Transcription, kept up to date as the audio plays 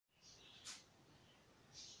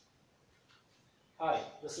Hi,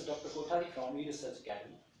 this is Dr. Kothari from eResearch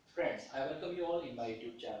Academy. Friends, I welcome you all in my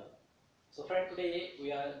YouTube channel. So friend, today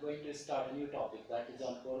we are going to start a new topic that is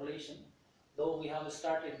on correlation. Though we have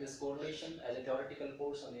started this correlation as a theoretical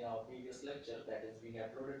portion in our previous lecture that is being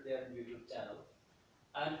uploaded there in YouTube channel.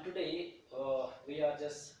 And today we are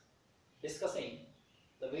just discussing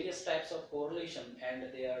the various types of correlation and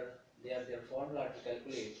their formula to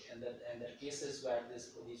calculate and the cases where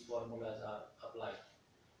these formulas are applied.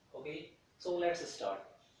 Okay, so let's start.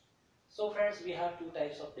 So friends, we have two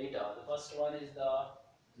types of data. The first one is the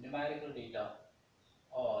numerical data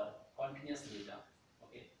or continuous data.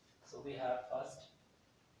 Okay, so we have first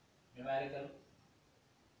numerical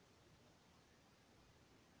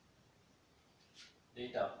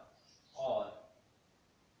data or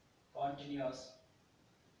continuous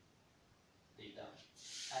data,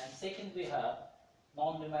 and second we have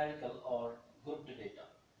non-numerical or grouped data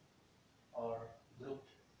or grouped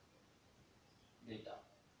data.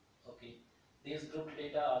 Okay, these grouped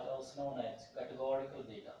data are also known as categorical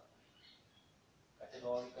data.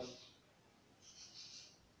 Categorical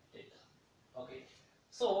data. Okay,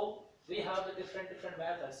 so we have the different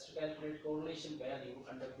methods to calculate correlation value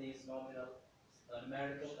under these nominal,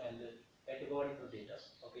 numerical, and categorical data.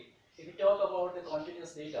 Okay, if we talk about the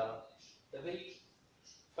continuous data, the very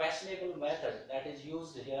fashionable method that is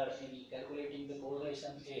used here in calculating the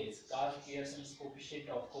correlation is Karl-Pearson's coefficient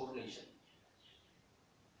of correlation.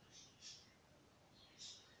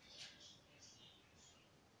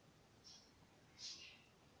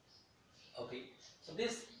 Okay, so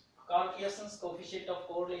this Karl-Pearson's coefficient of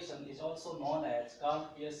correlation is also known as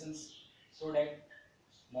Karl-Pearson's product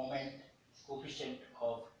moment coefficient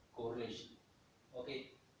of correlation.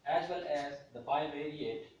 Okay, as well as the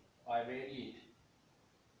bivariate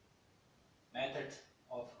method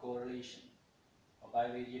of correlation or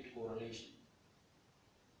bivariate correlation.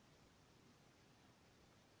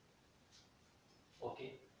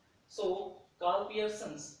 Okay, so Karl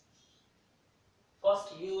Pearson's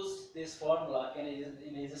first used this formula in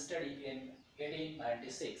his study in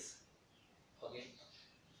 1896. Okay,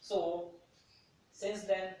 so since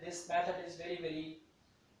then this method is very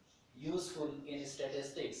useful in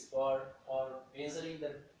statistics for measuring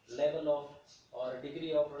the level of or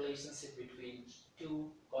degree of relationship between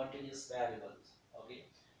two continuous variables. Okay,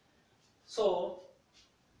 so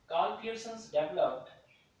Karl Pearson's developed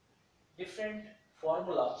different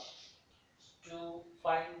formula to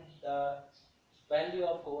find the value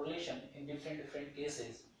of correlation in different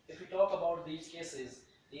cases. If we talk about these cases,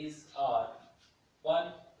 these are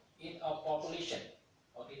one in a population.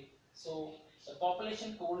 Okay, so the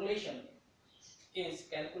population correlation is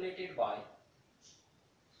calculated by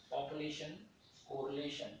population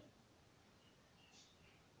correlation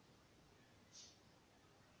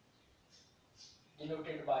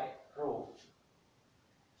denoted by rho.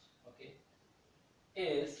 Okay,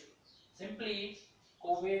 is simply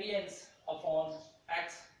covariance upon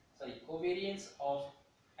x, covariance of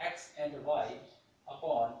x and y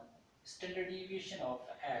upon standard deviation of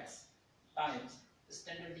x times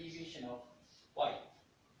standard deviation of y.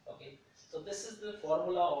 Okay, so this is the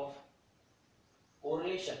formula of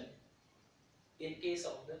correlation in case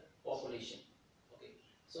of the population. Okay,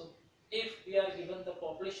 so if we are given the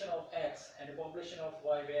population of x and the population of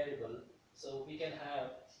y variable, so we can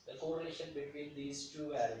have the correlation between these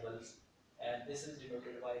two variables, and this is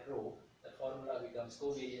denoted by rho. The formula becomes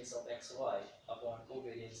covariance of xy upon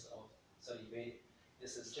covariance of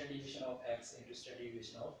this is standard deviation of x into standard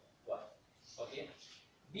deviation of y. Okay,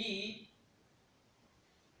 b,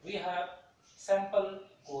 we have sample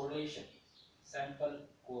correlation. Sample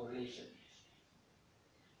correlation.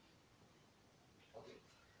 Okay,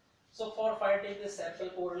 so for finding the sample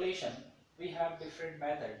correlation, we have different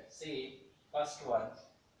methods. Say first one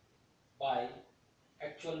by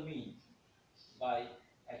actual mean. By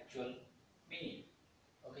actual mean.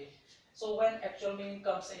 Okay, so when actual mean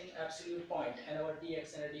comes in absolute point and our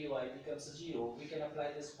dx and dy becomes 0, we can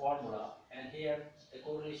apply this formula, and here the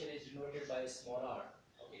correlation is denoted by small r.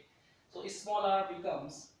 Okay, so small r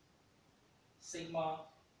becomes sigma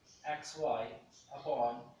xy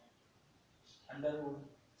upon under root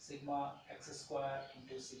sigma x square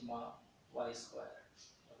into sigma y square.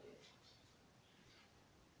 Okay,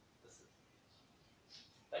 this is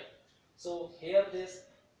right. So here this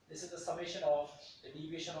is the summation of the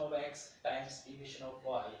deviation of x times deviation of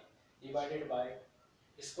y divided by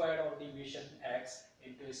square of deviation x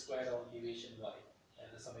into square of deviation y,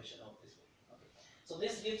 and the summation of this one. Okay, so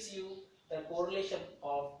this gives you the correlation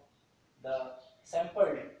of the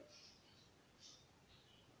sampled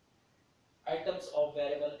items of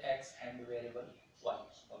variable x and variable y.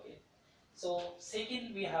 Okay, so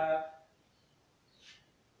second we have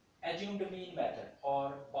assumed mean method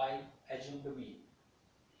or by assumed mean.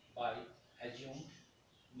 By assumed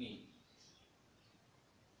mean.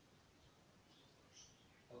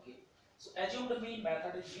 Okay. So assumed mean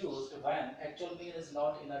method is used when actual mean is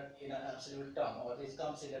not in an absolute term, or this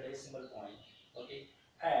comes in a decimal point. Okay.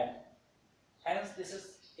 And hence this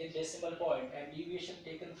is in decimal point, and deviation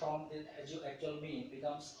taken from the actual mean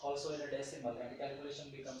becomes also in a decimal, and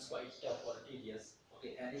calculation becomes quite tough or tedious.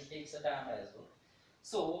 Okay. And it takes a time as well.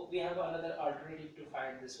 So we have another alternative to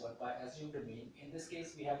find this one by assumed mean. In this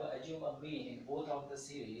case, we have to assume a mean in both of the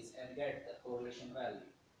series and get the correlation value.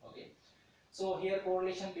 Okay. So here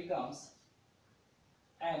correlation becomes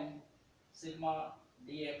n sigma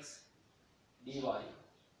dx dy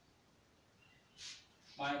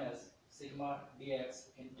minus sigma dx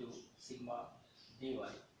into sigma dy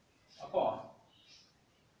upon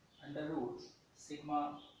under root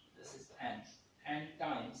sigma, this is n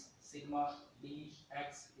times sigma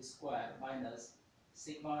dx square minus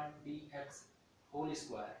sigma dx whole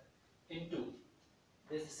square into,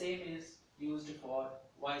 this same is used for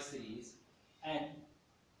y series, n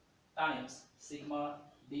times sigma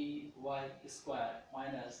dy square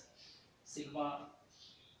minus sigma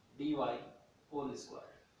dy whole square.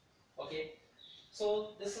 Okay,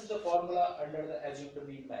 so this is the formula under the assumed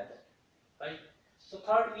mean method, right? So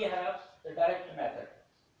third we have the direct method.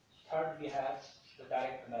 Third we have the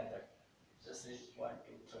direct method. This is 1,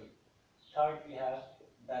 2, 3. Third we have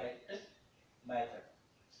direct method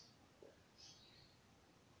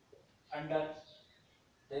under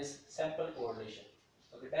this sample correlation.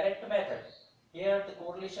 Okay, direct method. Here the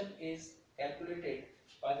correlation is calculated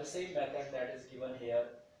by the same method that is given here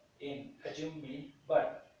in assumed mean,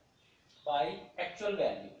 but by actual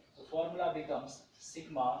value. The formula becomes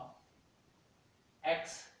sigma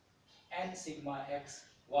x and sigma x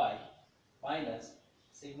y minus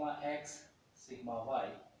sigma x sigma y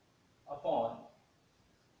upon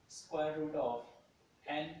square root of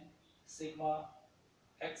n sigma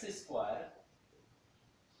x square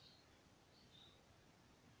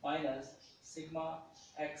minus sigma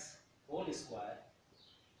x whole square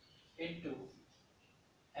into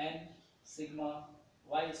n sigma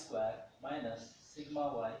y square minus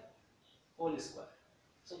sigma y whole square.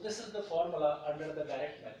 So this is the formula under the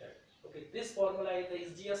direct method. Okay, this formula is the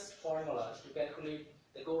easiest formula to calculate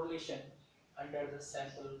the correlation under the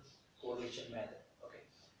sample correlation method. Okay,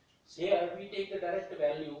 so here we take the direct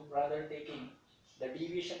value rather taking the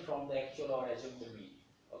deviation from the actual or assumed mean.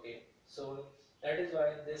 Okay, so that is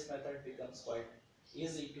why this method becomes quite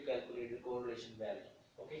easy to calculate the correlation value.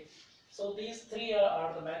 Okay, so these three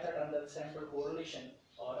are the method under the sample correlation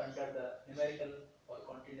or under the numerical or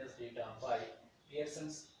continuous data by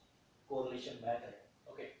Pearson's correlation method.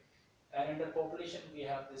 Okay, and under population we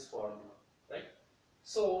have this formula, right?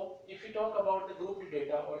 So if we talk about the grouped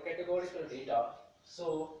data or categorical data,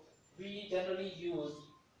 so we generally use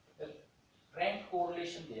the rank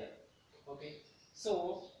correlation there. Okay,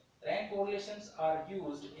 so rank correlations are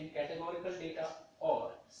used in categorical data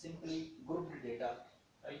or simply grouped data,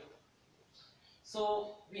 right?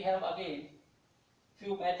 So we have again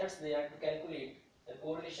few methods there to calculate the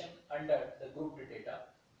correlation under the grouped data.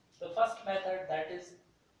 The first method that is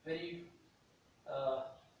very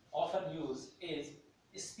often used is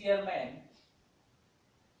Spearman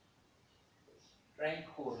rank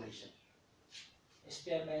correlation.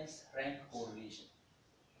 Spearman's rank correlation.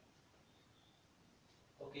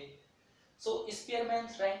 Okay, so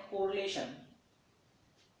Spearman's rank correlation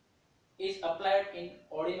is applied in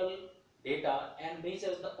ordinal data and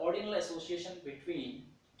measures the ordinal association between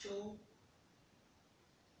two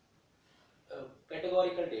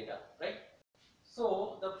categorical data, right?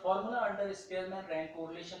 So the formula under Spearman rank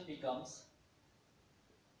correlation becomes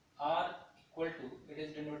R equal to, it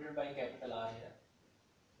is denoted by capital R here,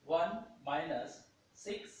 1 minus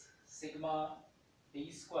 6 sigma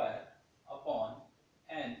d square upon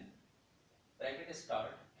n bracket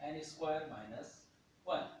start n square minus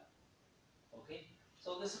 1. Okay,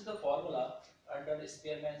 so this is the formula under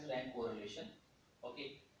Spearman's rank correlation.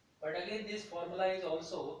 Okay, but again this formula is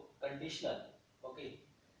also conditional. Okay,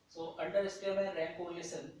 so under Spearman rank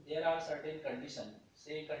correlation there are certain conditions.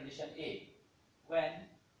 Say condition A, when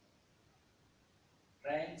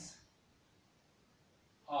ranks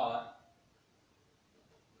are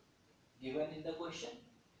given in the question.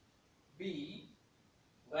 B,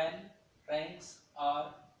 when ranks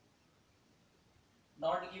are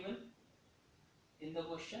not given in the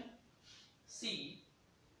question. C,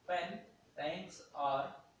 when ranks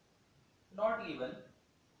are not given,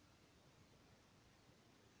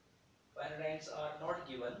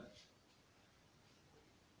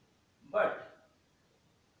 but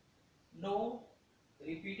no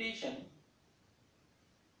repetition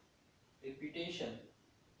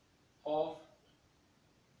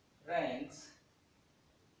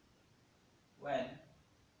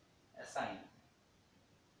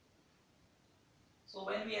So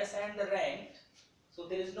when we assign the rank, so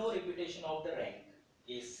there is no repetition of the rank,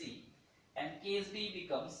 case C, and case D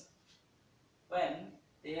becomes when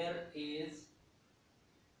there is,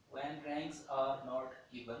 when ranks are not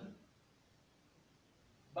given,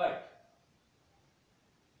 but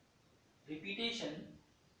repetition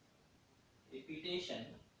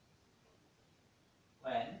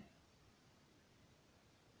when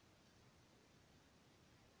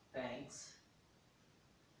ranks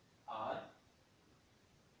are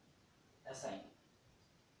assigned.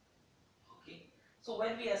 Okay, so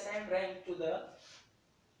when we assign rank to the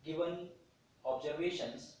given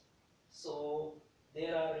observations, so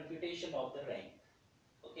there are repetition of the rank.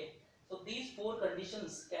 Okay, so these four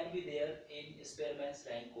conditions can be there in Spearman's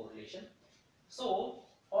rank correlation. So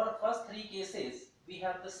for first three cases we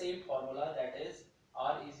have the same formula, that is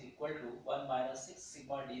R is equal to 1 minus 6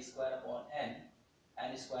 sigma d square upon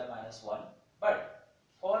n square minus 1. But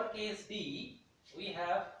for case D we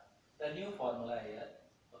have the new formula here.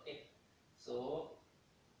 Okay, so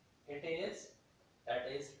it is, that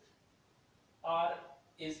is R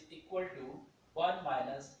is equal to 1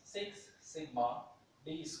 minus 6 sigma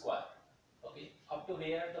d square. Okay, up to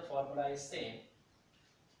here the formula is same,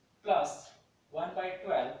 plus 1 by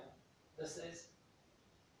 12, this is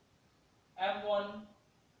m1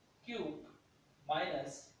 cube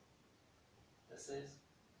minus this is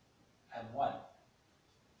m1.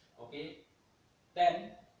 Okay,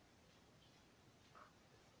 then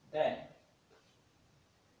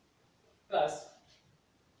plus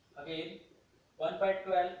again 1 by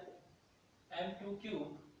 12 m2 cube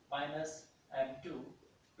minus m2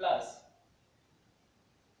 plus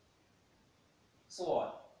so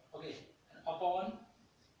on. Okay, and upon,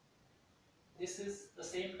 this is the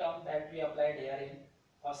same term that we applied here in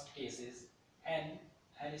first cases, n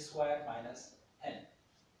square minus n.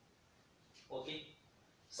 Okay,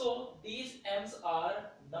 so these m's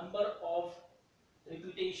are number of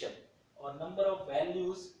repetition or number of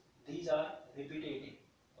values, these are repetitive.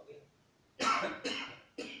 Okay,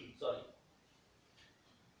 sorry.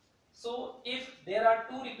 So if there are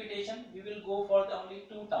two repetition, we will go for the only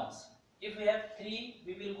two terms. If we have 3,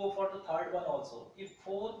 we will go for the third one also. If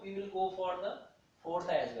 4, we will go for the fourth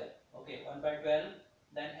as well. Okay, 1 by 12,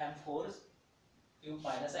 then m4 cube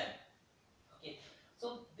minus n. Okay,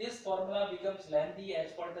 so this formula becomes lengthy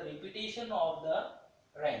as per the repetition of the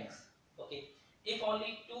ranks. Okay, if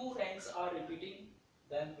only two ranks are repeating,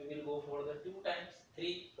 then we will go for the 2 times,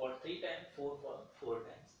 3 for 3 times, 4 for 4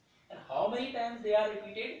 times. And how many times they are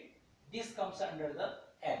repeated? This comes under the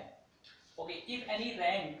n. Okay, if any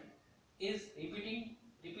rank is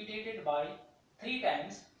repeated by 3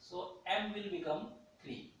 times, so m will become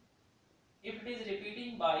 3. If it is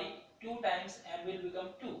repeating by 2 times, m will become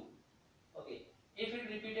 2. Okay, if it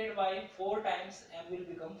repeated by 4 times, m will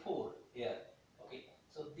become 4 here. Okay,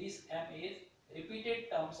 so this m is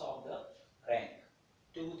repeated terms of the rank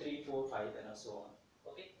 2, 3, 4, 5 and so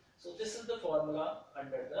on. Okay, so this is the formula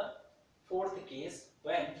under the fourth case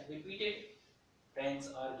when repeated ranks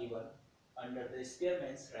are given under the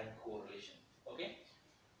Spearman's rank correlation. Okay,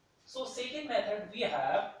 so second method we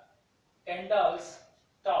have Kendall's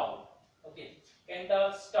tau. Okay,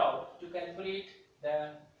 Kendall's tau to calculate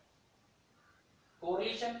the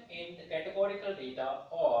correlation in the categorical data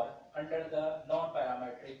or under the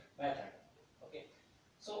non-parametric method. Okay,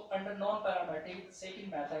 so under non-parametric, the second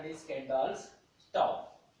method is Kendall's tau.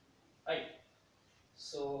 Right.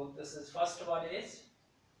 So this is first one is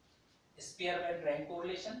Spearman rank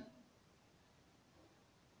correlation.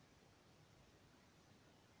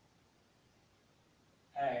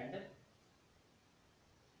 And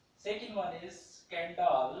second one is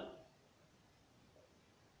Kendall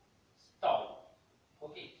tau.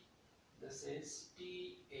 Okay, this is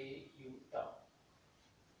TAU tau.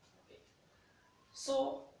 Okay.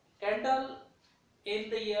 So Kendall in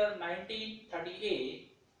the year 1938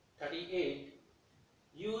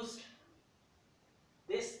 used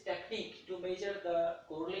this technique to measure the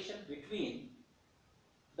correlation between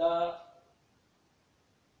the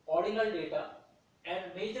ordinal data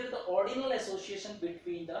and measure the ordinal association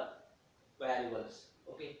between the variables.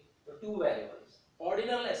 Okay, the two variables.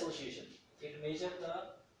 Ordinal association. It measures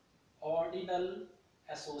the ordinal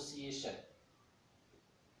association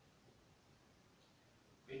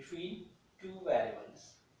between two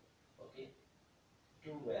variables. Okay,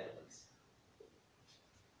 two variables.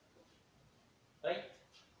 Right.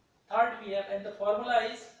 Third we have, and the formula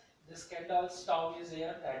is this Kendall's tau is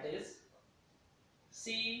here, that is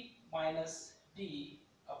C minus D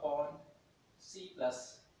upon C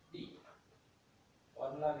plus D.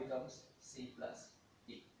 Formula becomes C plus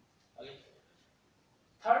D. Okay.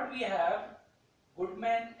 Third we have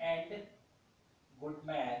Goodman and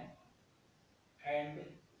Goodman and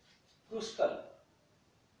Kruskal.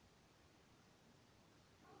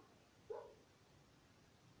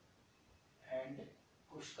 And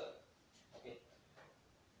Kruskal. Okay.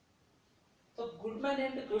 So Goodman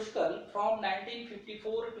and Kruskal from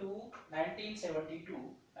 1954 to 1972,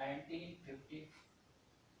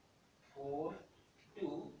 1954 to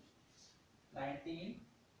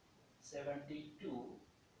 1972,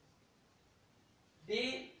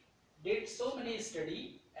 they did so many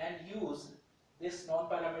study and use this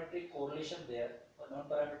non-parametric correlation there, or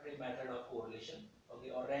non-parametric method of correlation, okay,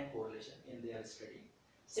 or rank correlation in their study.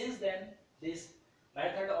 Since then, this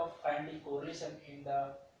method of finding correlation in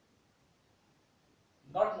the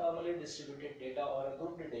not normally distributed data or a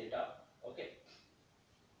grouped data, okay,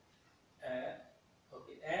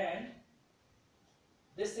 okay, and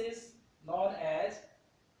this is known as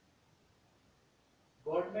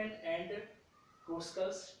Goldman and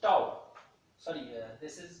Kruskal's tau. Sorry,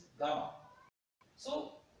 this is gamma.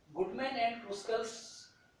 So Goodman and Kruskal's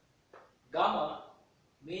gamma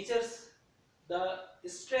measures the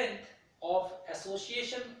strength of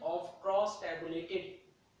association of cross-tabulated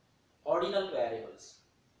ordinal variables.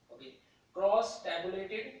 Okay,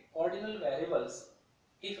 cross-tabulated ordinal variables,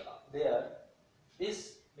 if there,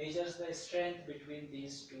 this measures the strength between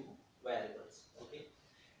these two variables. Okay,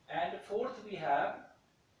 and fourth we have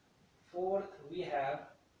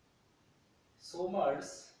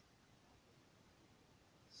Somers's,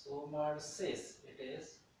 it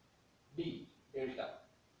is D delta.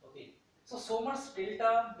 Okay, so Somer's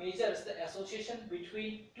delta measures the association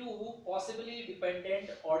between two possibly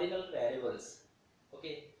dependent ordinal variables.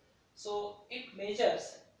 Okay, so it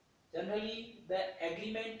measures generally the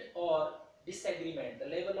agreement or disagreement, the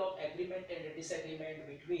level of agreement and disagreement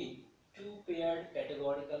between two paired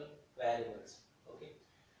categorical variables. Okay,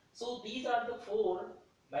 so these are the four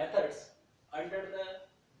methods under the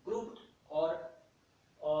grouped or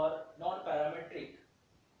non-parametric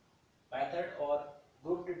method or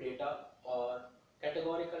grouped data or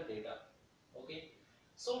categorical data. Okay,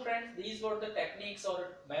 so friends, these were the techniques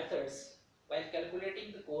or methods while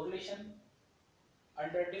calculating the correlation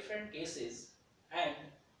under different cases, and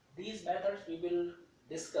these methods we will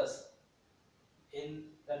discuss in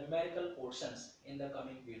the numerical portions in the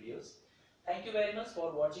coming videos. Thank you very much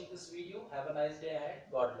for watching this video. Have a nice day ahead.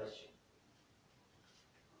 God bless you.